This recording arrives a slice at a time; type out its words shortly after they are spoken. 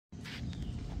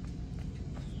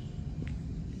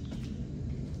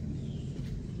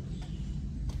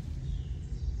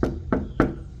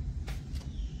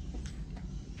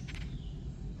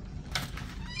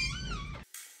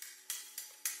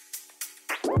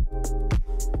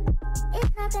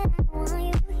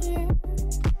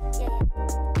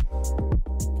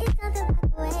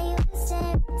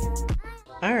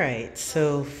All right,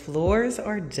 so floors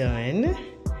are done,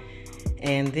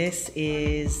 and this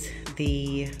is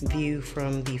the view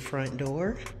from the front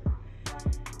door.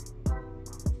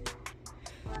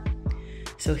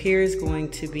 So here's going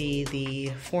to be the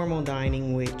formal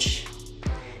dining, which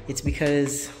it's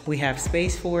because we have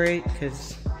space for it,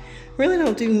 because really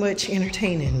don't do much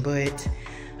entertaining, but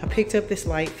I picked up this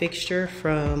light fixture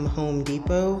from Home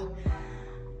Depot.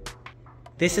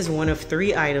 This is one of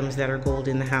 3 items that are gold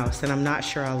in the house, and I'm not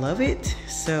sure I love it,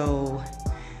 so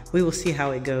we will see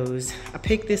how it goes. I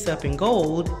picked this up in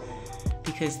gold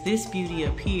because this beauty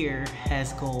up here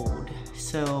has gold.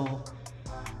 So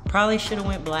probably should have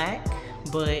went black,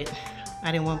 but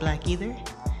I didn't want black either,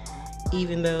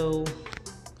 even though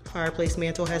fireplace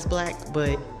mantle has black,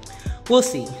 but we'll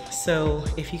see. So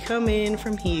if you come in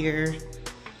from here,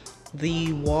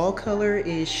 the wall color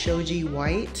is Shoji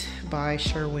White by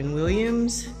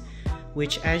Sherwin-Williams,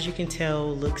 which, as you can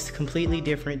tell, looks completely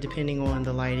different depending on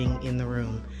the lighting in the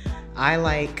room. I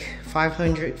like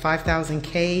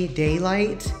 5000K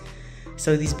daylight,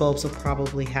 so these bulbs will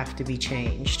probably have to be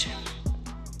changed.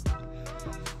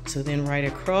 So then right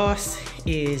across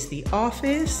is the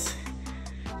office.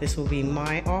 This will be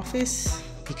my office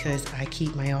because I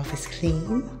keep my office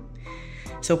clean.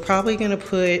 So probably gonna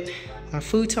put my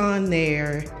futon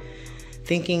there,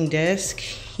 thinking desk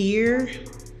here,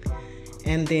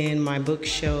 and then my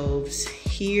bookshelves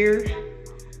here,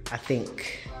 I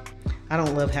think. I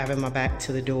don't love having my back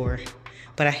to the door,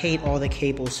 but I hate all the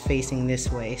cables facing this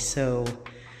way, so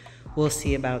we'll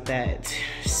see about that.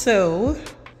 So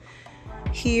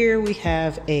here we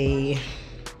have a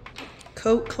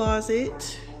coat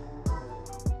closet.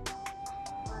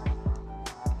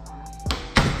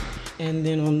 And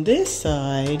then on this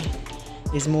side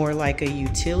is more like a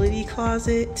utility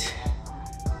closet.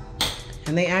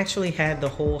 And they actually had the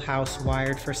whole house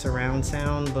wired for surround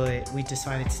sound, but we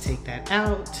decided to take that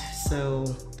out. So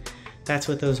that's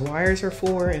what those wires are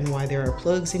for and why there are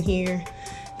plugs in here.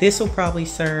 This will probably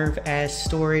serve as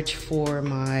storage for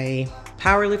my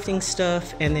powerlifting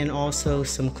stuff and then also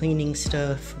some cleaning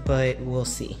stuff, but we'll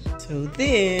see. So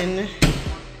then,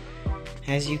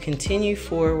 as you continue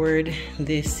forward,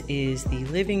 this is the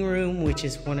living room, which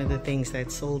is one of the things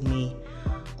that sold me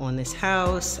on this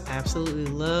house. Absolutely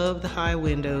love the high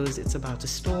windows. It's about to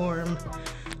storm,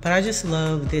 but I just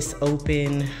love this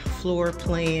open floor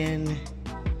plan.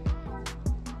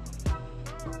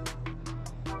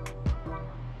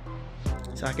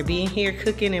 So I could be in here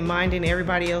cooking and minding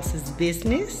everybody else's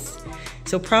business.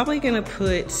 So probably gonna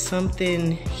put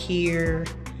something here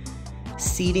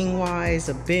seating wise,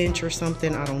 a bench or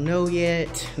something, I don't know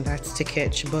yet. That's to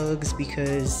catch bugs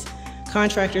because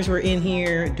contractors were in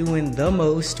here doing the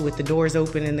most with the doors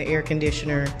open and the air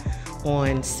conditioner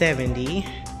on 70.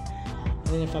 And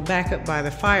then if I back up by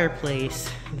the fireplace,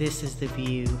 this is the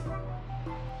view.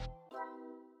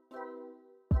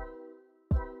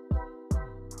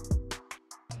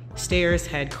 Stairs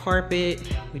had carpet.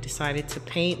 We decided to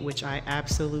paint, which I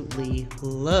absolutely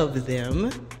love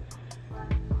them.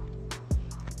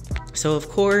 So of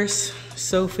course,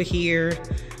 sofa here.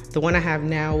 The one I have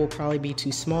now will probably be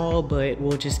too small, but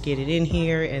we'll just get it in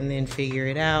here and then figure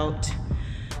it out.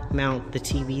 Mount the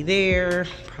TV there,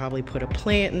 probably put a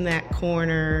plant in that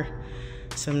corner.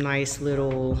 Some nice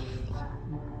little,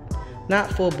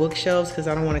 not full bookshelves because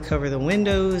I don't want to cover the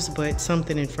windows, but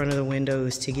something in front of the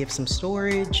windows to give some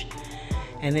storage.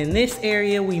 And then this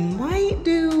area, we might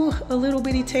do a little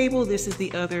bitty table. This is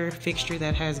the other fixture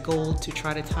that has gold to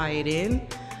try to tie it in.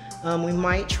 We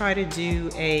might try to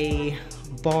do a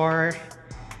bar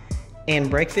and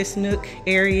breakfast nook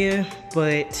area,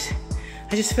 but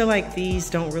I just feel like these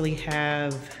don't really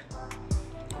have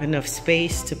enough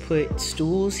space to put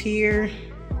stools here.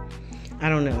 I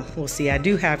don't know, we'll see. I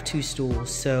do have 2 stools,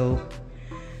 so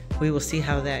we will see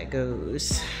how that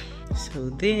goes. So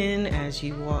then as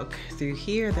you walk through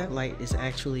here, that light is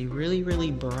actually really, really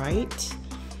bright.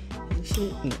 Is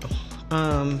it? No.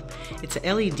 It's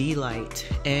a LED light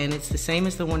and it's the same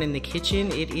as the one in the kitchen.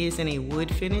 It is in a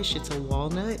wood finish, it's a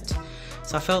walnut.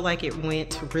 So I felt like it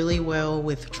went really well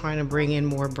with trying to bring in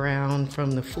more brown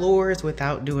from the floors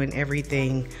without doing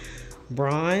everything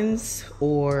bronze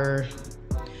or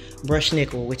brushed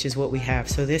nickel, which is what we have.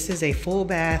 So this is a full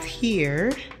bath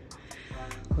here,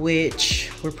 which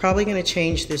we're probably gonna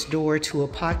change this door to a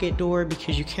pocket door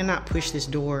because you cannot push this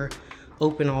door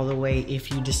open all the way if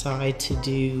you decide to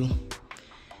do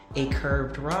a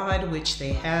curved rod, which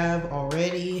they have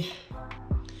already,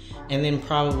 and then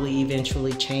probably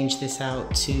eventually change this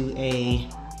out to a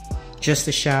just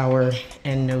a shower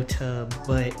and no tub,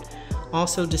 but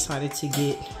also decided to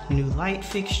get new light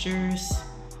fixtures.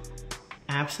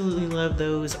 Absolutely love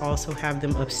those. Also have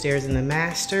them upstairs in the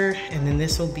master, and then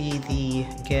this will be the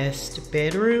guest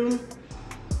bedroom.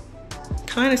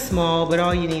 Kind of small, but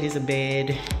all you need is a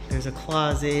bed. There's a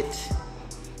closet.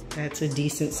 That's a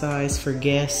decent size for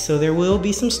guests. So there will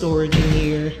be some storage in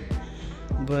here,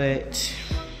 but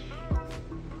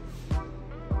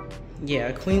yeah,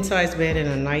 a queen size bed and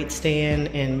a nightstand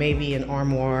and maybe an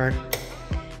armoire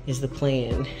is the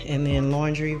plan. And then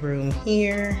laundry room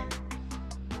here,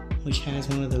 which has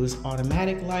one of those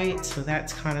automatic lights, so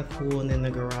that's kind of cool. And then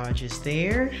the garage is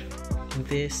there.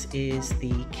 This is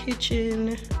the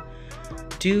kitchen.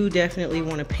 Do definitely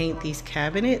want to paint these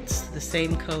cabinets the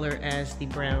same color as the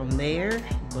brown there,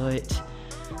 but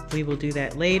we will do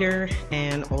that later,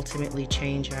 and ultimately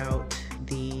change out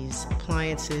these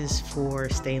appliances for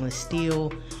stainless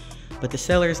steel. But the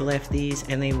sellers left these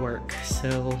and they work,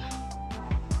 so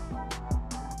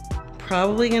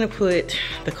probably gonna put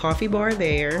the coffee bar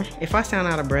there. If I sound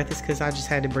out of breath, it's because I just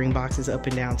had to bring boxes up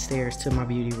and downstairs to my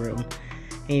beauty room,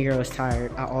 and your girl is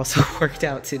tired. I also worked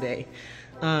out today.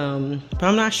 But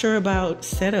I'm not sure about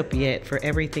setup yet for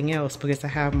everything else, because I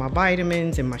have my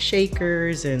vitamins and my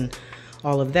shakers and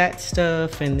all of that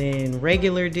stuff, and then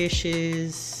regular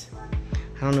dishes.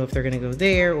 I don't know if they're gonna go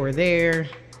there or there.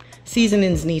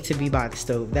 Seasonings need to be by the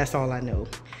stove, that's all I know.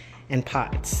 And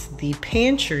pots. The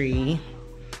pantry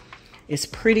is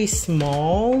pretty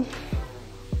small.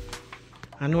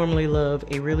 I normally love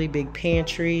a really big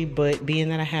pantry, but being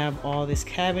that I have all this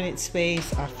cabinet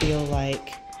space, I feel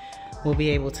like we'll be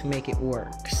able to make it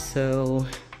work. So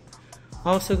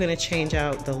also gonna change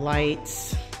out the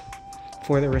lights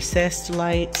for the recessed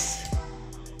lights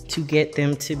to get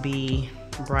them to be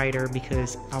brighter,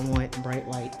 because I want bright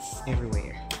lights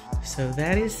everywhere. So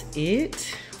that is it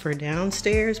for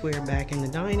downstairs. We're back in the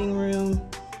dining room,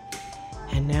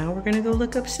 and now we're gonna go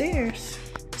look upstairs.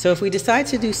 So if we decide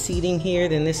to do seating here,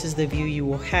 then this is the view you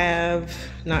will have.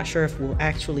 Not sure if we'll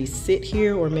actually sit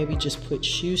here or maybe just put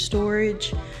shoe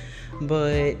storage,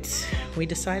 but we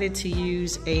decided to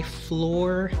use a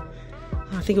floor.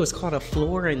 I think it was called a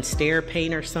floor and stair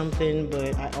paint or something,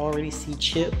 but I already see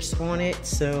chips on it,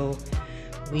 so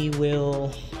we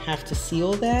will have to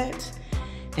seal that.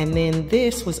 And then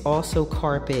this was also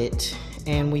carpet,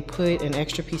 and we put an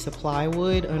extra piece of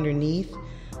plywood underneath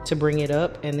to bring it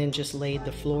up, and then just laid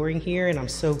the flooring here, and I'm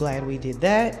so glad we did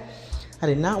that. I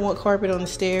did not want carpet on the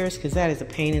stairs because that is a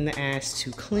pain in the ass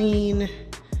to clean,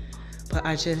 but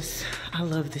I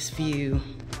love this view.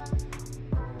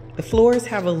 The floors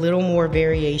have a little more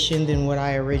variation than what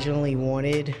I originally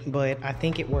wanted, but I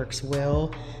think it works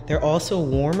well. They're also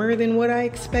warmer than what I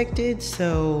expected,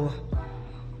 so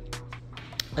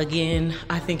again,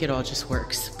 I think it all just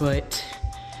works. But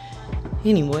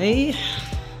anyway,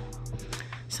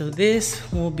 so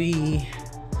this will be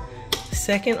the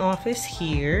second office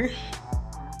here,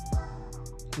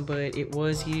 but it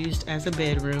was used as a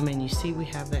bedroom, and you see we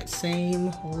have that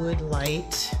same wood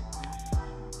light.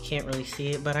 Can't really see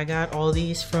it, but I got all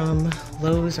these from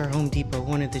Lowe's or Home Depot,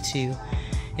 one of the two.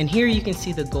 And here you can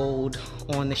see the gold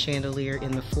on the chandelier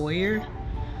in the foyer.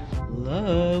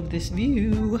 Love this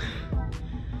view.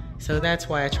 So that's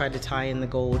why I tried to tie in the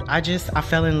gold. I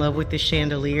fell in love with this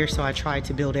chandelier, so I tried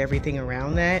to build everything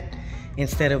around that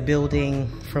instead of building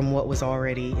from what was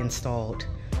already installed.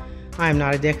 I am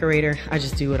not a decorator, I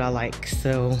just do what I like.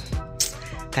 So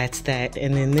that's that.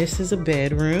 And then this is a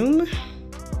bedroom.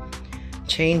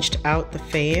 Changed out the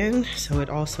fan, so it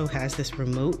also has this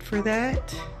remote for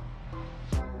that.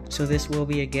 So this will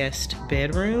be a guest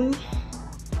bedroom.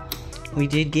 We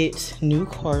did get new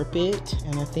carpet,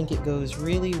 and I think it goes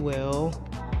really well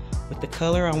with the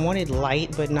color. I wanted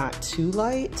light, but not too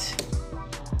light.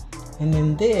 And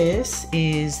then this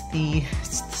is the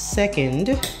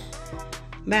second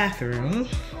bathroom.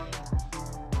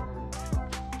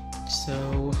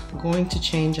 So I'm going to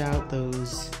change out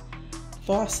those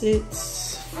faucets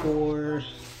for,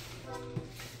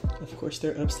 of course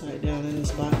they're upside down and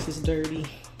this box is dirty.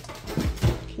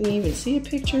 Can you even see a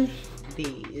picture?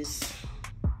 These.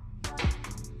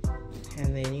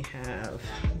 And then you have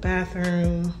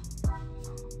bathroom.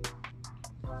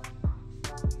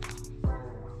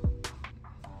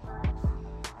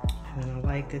 And I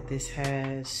like that this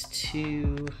has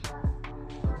 2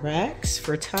 racks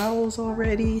for towels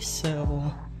already,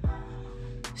 so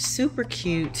super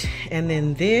cute. And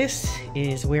then this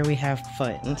is where we have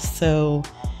fun. So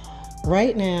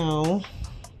right now,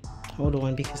 hold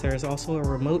on, because there is also a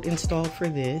remote installed for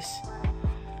this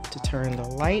to turn the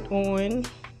light on.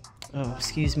 Oh,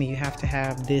 excuse me, you have to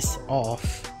have this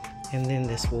off and then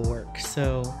this will work.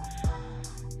 So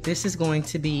this is going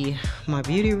to be my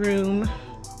beauty room,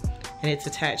 and it's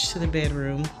attached to the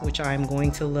bedroom, which I'm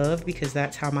going to love because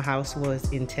that's how my house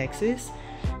was in Texas.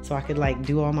 So I could like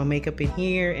do all my makeup in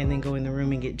here and then go in the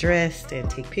room and get dressed and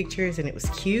take pictures, and it was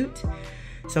cute.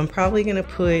 So I'm probably gonna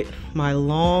put my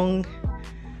long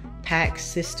pack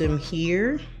system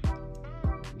here,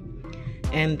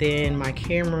 and then my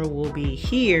camera will be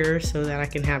here so that I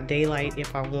can have daylight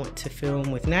if I want to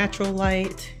film with natural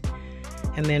light,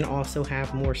 and then also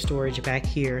have more storage back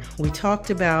here. We talked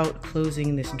about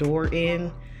closing this door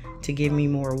in to give me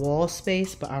more wall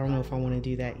space, but I don't know if I want to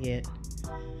do that yet.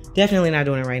 Definitely not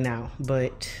doing it right now,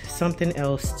 but something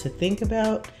else to think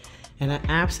about. And I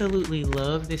absolutely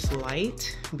love this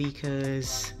light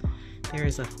because there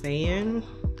is a fan.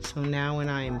 So now when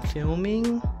I am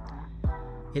filming,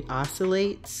 it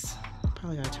oscillates.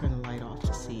 Probably gotta turn the light off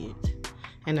to see it.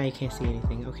 And now you can't see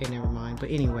anything. Okay, never mind.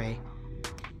 But anyway,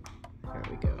 there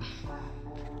we go.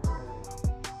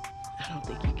 I don't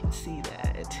think you can see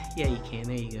that. Yeah, you can.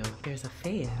 There you go. There's a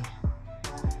fan.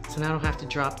 So now I don't have to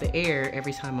drop the air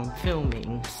every time I'm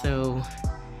filming. So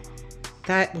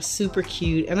that was super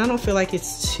cute, and I don't feel like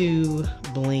it's too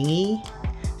blingy.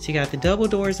 So you got the double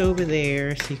doors over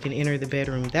there, so you can enter the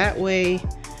bedroom that way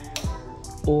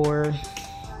or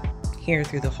here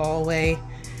through the hallway.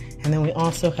 And then we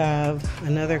also have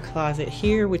another closet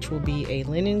here, which will be a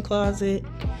linen closet.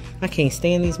 I can't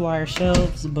stand these wire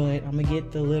shelves, but I'm gonna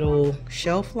get the little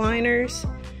shelf liners.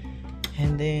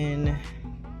 And then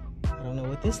I don't know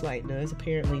what this light does,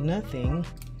 apparently nothing.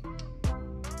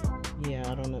 Yeah,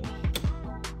 I don't know.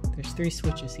 There's 3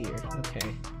 switches here.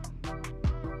 Okay.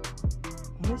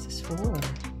 What is this for? Oh, Lord.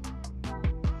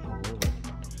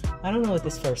 I don't know what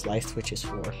this first light switch is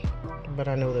for, but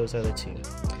I know those other 2.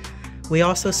 We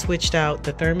also switched out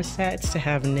the thermostats to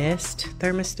have Nest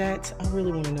thermostats. I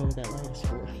really want to know what that light is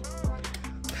for.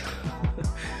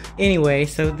 Anyway,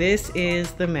 so this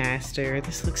is the master.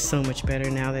 This looks so much better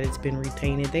now that it's been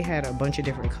repainted. They had a bunch of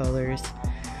different colors.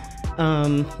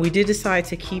 We did decide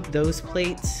to keep those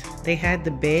plates. They had the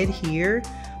bed here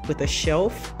with a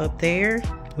shelf up there.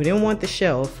 We didn't want the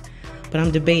shelf, but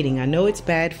I'm debating. I know it's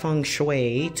bad feng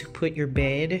shui to put your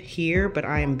bed here, but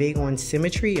I am big on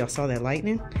symmetry. Y'all saw that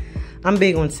lightning? I'm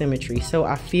big on symmetry, so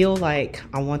I feel like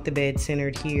I want the bed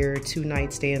centered here, 2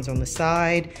 nightstands on the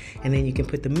side, and then you can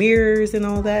put the mirrors and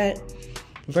all that,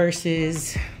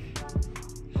 versus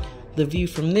the view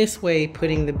from this way,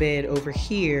 putting the bed over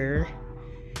here,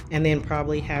 and then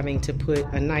probably having to put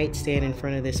a nightstand in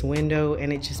front of this window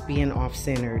and it just being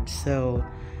off-centered. So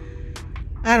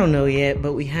I don't know yet,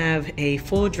 but we have a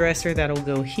full dresser that'll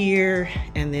go here,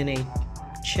 and then a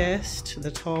chest, the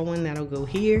tall one, that'll go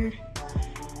here.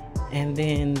 And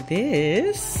then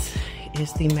this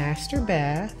is the master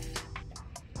bath.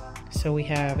 So we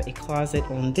have a closet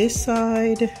on this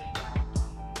side,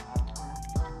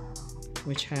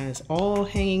 which has all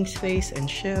hanging space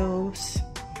and shelves,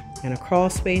 and a crawl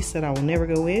space that I will never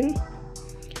go in.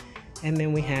 And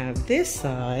then we have this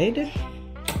side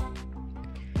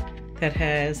that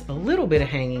has a little bit of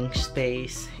hanging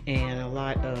space and a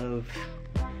lot of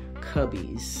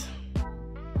cubbies.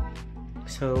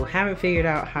 So haven't figured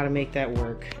out how to make that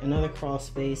work. Another crawl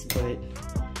space, but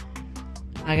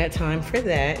I got time for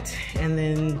that. And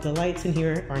then the lights in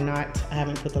here are not, I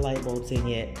haven't put the light bulbs in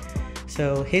yet.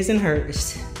 So his and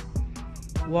hers.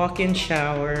 Walk-in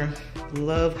shower.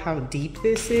 Love how deep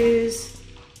this is.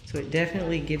 So it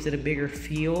definitely gives it a bigger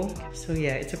feel. So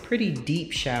yeah, it's a pretty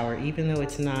deep shower, even though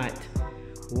it's not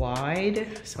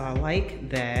wide. So I like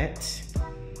that.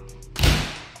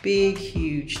 Big,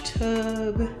 huge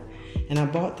tub. And I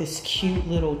bought this cute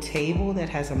little table that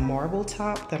has a marble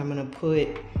top that I'm gonna put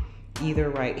either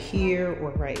right here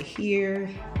or right here.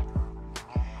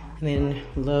 And then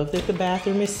love that the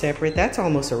bathroom is separate. That's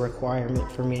almost a requirement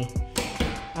for me.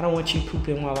 I don't want you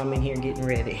pooping while I'm in here getting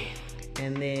ready.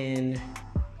 And then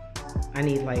I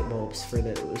need light bulbs for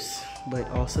those, but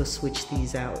also switch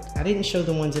these out. I didn't show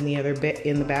the ones in the other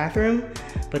in the bathroom,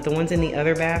 but the ones in the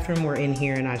other bathroom were in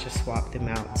here and I just swapped them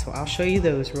out. So I'll show you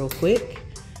those real quick.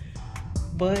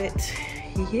 But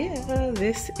yeah,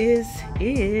 this is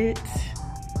it.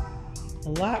 A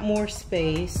lot more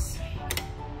space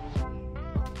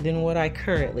than what I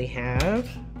currently have.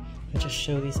 I'll just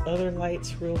show these other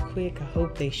lights real quick. I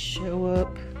hope they show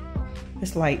up.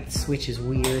 This light switch is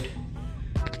weird.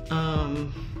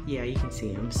 Yeah, you can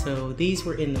see them. So these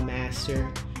were in the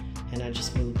master and I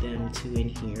just moved them to in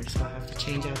here. So I have to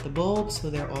change out the bulbs so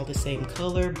they're all the same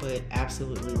color, but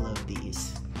absolutely love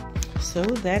these. So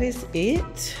that is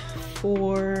it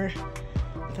for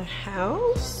the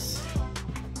house.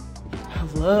 I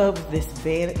love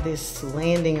this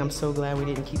landing. I'm so glad we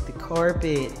didn't keep the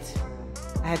carpet.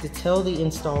 I had to tell the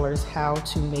installers how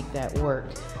to make that work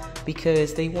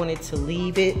because they wanted to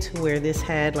leave it where this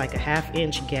had like a 1/2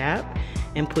 inch gap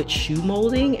and put shoe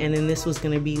molding, and then this was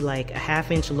gonna be like a 1/2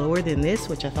 inch lower than this,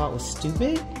 which I thought was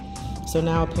stupid. So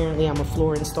now apparently I'm a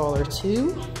floor installer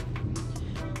too.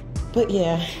 But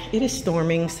yeah, it is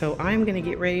storming, so I'm gonna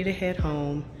get ready to head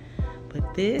home.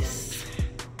 But this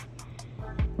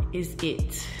is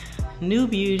it. New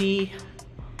beauty,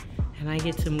 and I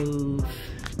get to move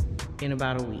in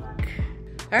about a week.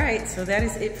 All right, so that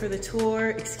is it for the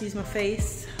tour. Excuse my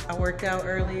face. I worked out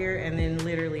earlier and then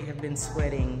literally have been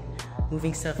sweating,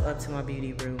 moving stuff up to my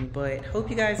beauty room. But hope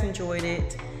you guys enjoyed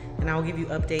it, and I'll give you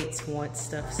updates once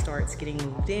stuff starts getting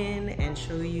moved in and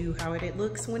show you how it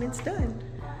looks when it's done.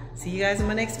 See you guys in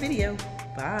my next video.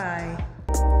 Bye.